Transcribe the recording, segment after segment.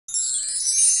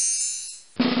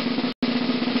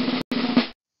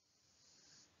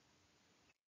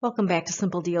Welcome back to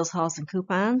Simple Deals, Hauls, and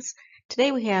Coupons.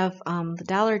 Today we have the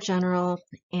Dollar General,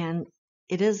 and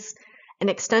it is an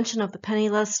extension of the penny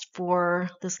list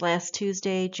for this last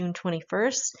Tuesday, June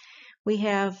 21st. We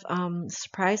have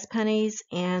surprise pennies,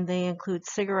 and they include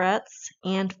cigarettes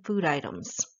and food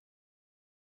items.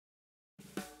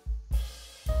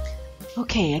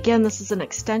 Okay, again, this is an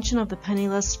extension of the penny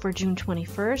list for June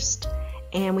 21st,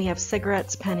 and we have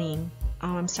cigarettes pennying.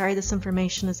 I'm sorry this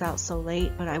information is out so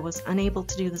late, but I was unable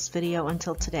to do this video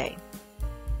until today.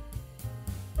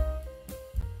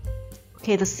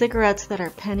 Okay, the cigarettes that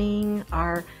are pennying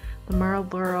are the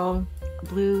Marlboro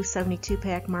Blue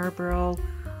 72-pack Marlboro,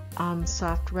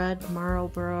 Soft Red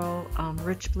Marlboro,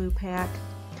 Rich Blue pack,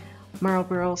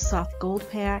 Marlboro Soft Gold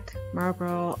pack,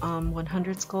 Marlboro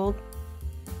 100s Gold,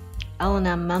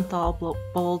 L&M Menthol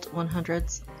Bold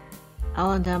 100s,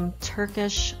 L&M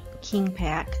Turkish King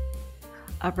pack,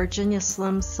 a Virginia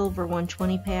Slims Silver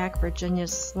 120 pack, Virginia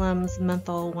Slims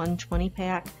Menthol 120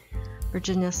 pack,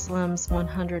 Virginia Slims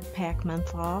 100 pack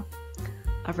Menthol,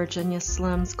 a Virginia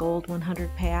Slims Gold 100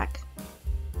 pack,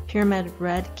 Pyramid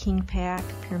Red King pack,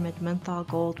 Pyramid Menthol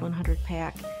Gold 100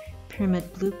 pack,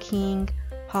 Pyramid Blue King,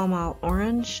 Pall Mall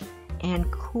Orange,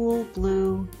 and Cool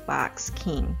Blue Box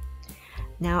King.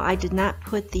 Now, I did not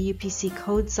put the UPC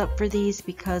codes up for these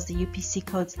because the UPC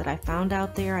codes that I found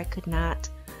out there, I could not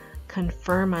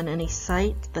confirm on any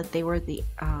site that they were the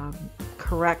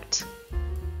correct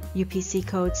UPC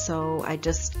codes, so I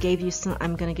just gave you some.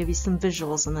 I'm going to give you some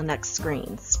visuals on the next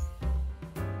screens.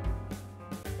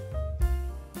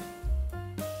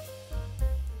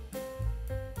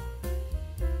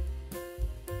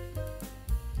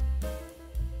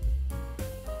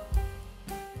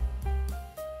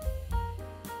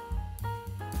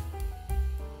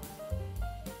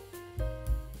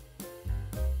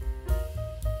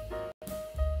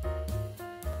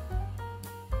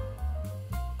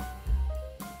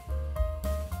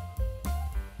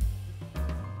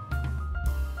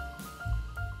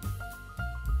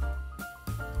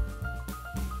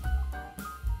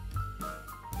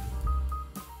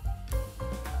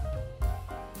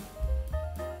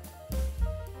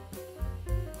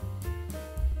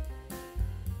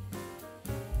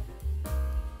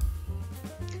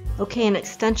 Okay, an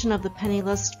extension of the penny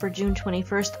list for June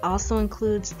 21st also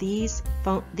includes these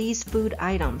food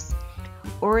items: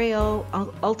 Oreo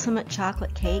Ultimate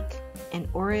Chocolate Cake and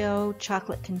Oreo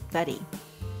Chocolate Confetti.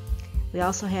 We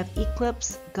also have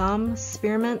Eclipse Gum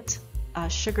Spearmint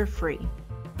sugar-free.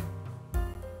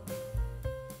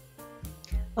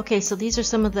 Okay, so these are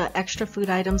some of the extra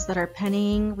food items that are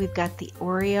pennying. We've got the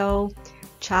Oreo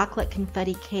Chocolate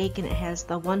Confetti Cake, and it has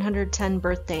the 110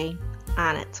 birthday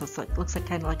on it, so it looks like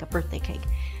kind of like a birthday cake.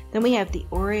 Then we have the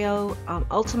Oreo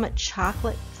Ultimate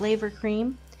Chocolate Flavor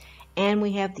Cream, and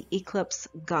we have the Eclipse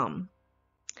Gum.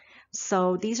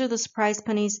 So these are the surprise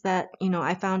pennies that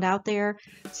I found out there,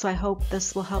 so I hope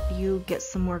this will help you get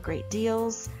some more great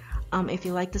deals. If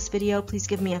you like this video, please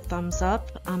give me a thumbs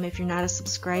up. If you're not a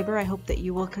subscriber, I hope that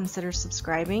you will consider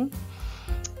subscribing.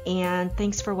 And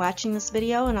thanks for watching this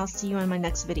video, and I'll see you on my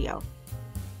next video.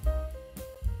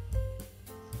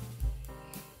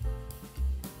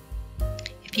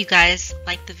 If you guys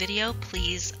like the video,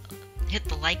 please hit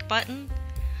the like button.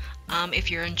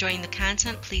 If you're enjoying the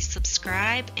content, please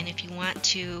subscribe. And if you want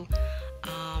to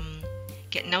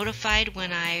get notified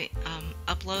when I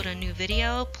upload a new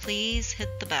video, please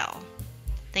hit the bell.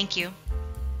 Thank you.